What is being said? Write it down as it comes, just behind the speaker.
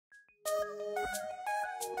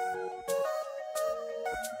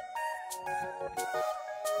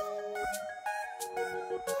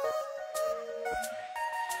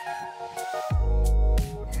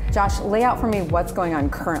Josh, lay out for me what's going on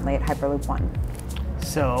currently at Hyperloop One.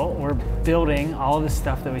 So we're building all of the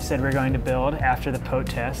stuff that we said we're going to build after the POT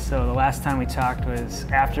test. So the last time we talked was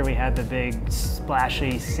after we had the big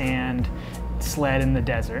splashy sand sled in the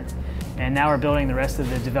desert. And now we're building the rest of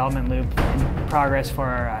the development loop in progress for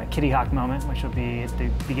our Kitty Hawk moment, which will be at the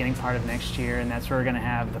beginning part of next year. And that's where we're going to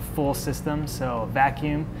have the full system. So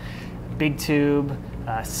vacuum, big tube,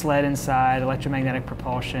 sled inside, electromagnetic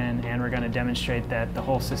propulsion, and we're going to demonstrate that the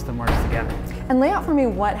whole system works together. And lay out for me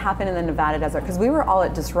what happened in the Nevada desert, because we were all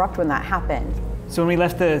at Disrupt when that happened. So when we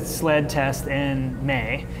left the sled test in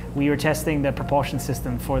May, we were testing the propulsion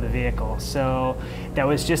system for the vehicle. So that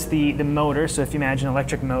was just the motor. So if you imagine an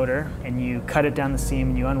electric motor and you cut it down the seam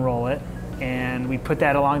and you unroll it, and we put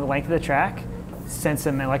that along the length of the track, sent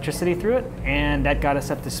some electricity through it, and that got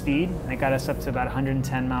us up to speed. It got us up to about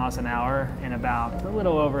 110 miles an hour in about a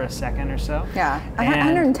little over a second or so. Yeah,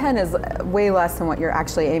 110 is way less than what you're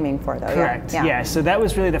actually aiming for, though. Correct. Yeah. So that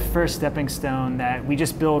was really the first stepping stone. That we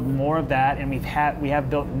just build more of that, and we have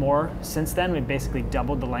built more since then. We've basically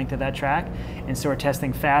doubled the length of that track, and so we're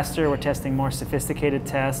testing faster. We're testing more sophisticated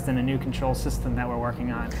tests and a new control system that we're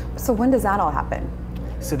working on. So when does that all happen?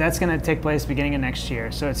 So that's going to take place beginning of next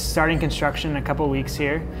year. So it's starting construction in a couple of weeks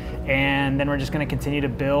here, and then we're just going to continue to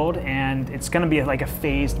build, and it's going to be like a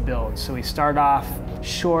phased build. So we start off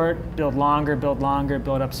short, build longer, build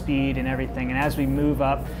up speed and everything. And as we move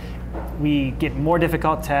up, we get more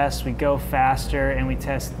difficult tests, we go faster, and we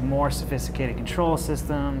test more sophisticated control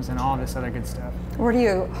systems and all this other good stuff. What are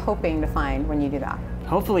you hoping to find when you do that?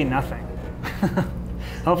 Hopefully nothing.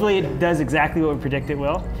 Hopefully it does exactly what we predict it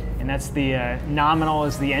will. And that's the nominal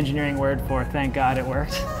is the engineering word for thank God it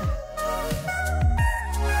worked.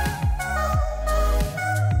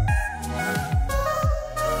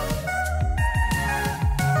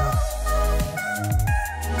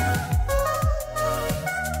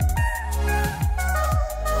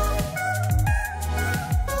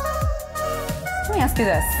 Let me ask you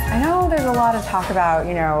this. I know there's a lot of talk about,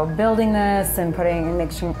 building this and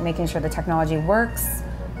making sure the technology works.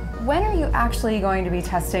 When are you actually going to be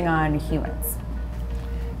testing on humans?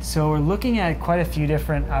 So we're looking at quite a few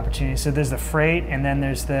different opportunities. So there's the freight, and then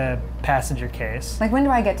there's the passenger case. Like, when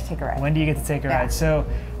do I get to take a ride? When do you get to take a ride? So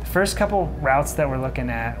the first couple routes that we're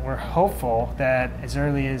looking at, we're hopeful that as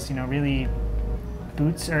early as, really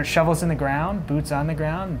boots or shovels in the ground, boots on the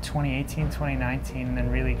ground in 2018, 2019, and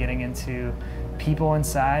then really getting into people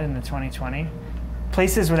inside in the 2020.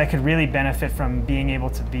 Places where that could really benefit from being able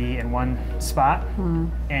to be in one spot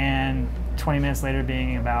and 20 minutes later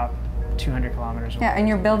being about 200 kilometers away. Yeah, and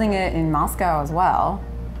you're building it in Moscow as well.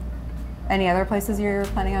 Any other places you're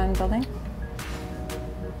planning on building?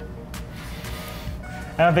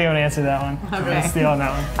 I don't think I'm going to answer that one. Okay. I'm going to steal on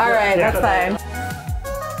that one. All right, that's fine.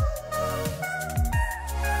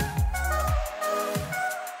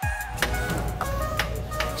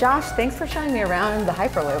 Josh, thanks for showing me around the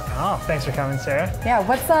Hyperloop. Oh, thanks for coming, Sarah. Yeah,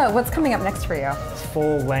 what's coming up next for you? It's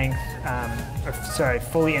fully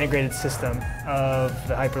integrated system of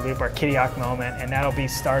the Hyperloop, our Kitty Hawk moment, and that'll be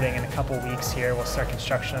starting in a couple weeks here. We'll start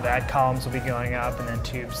construction of that. Columns will be going up, and then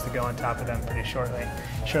tubes to go on top of them pretty shortly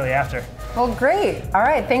after. Well, great. All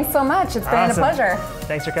right, thanks so much. It's been a pleasure.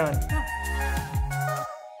 Thanks for coming.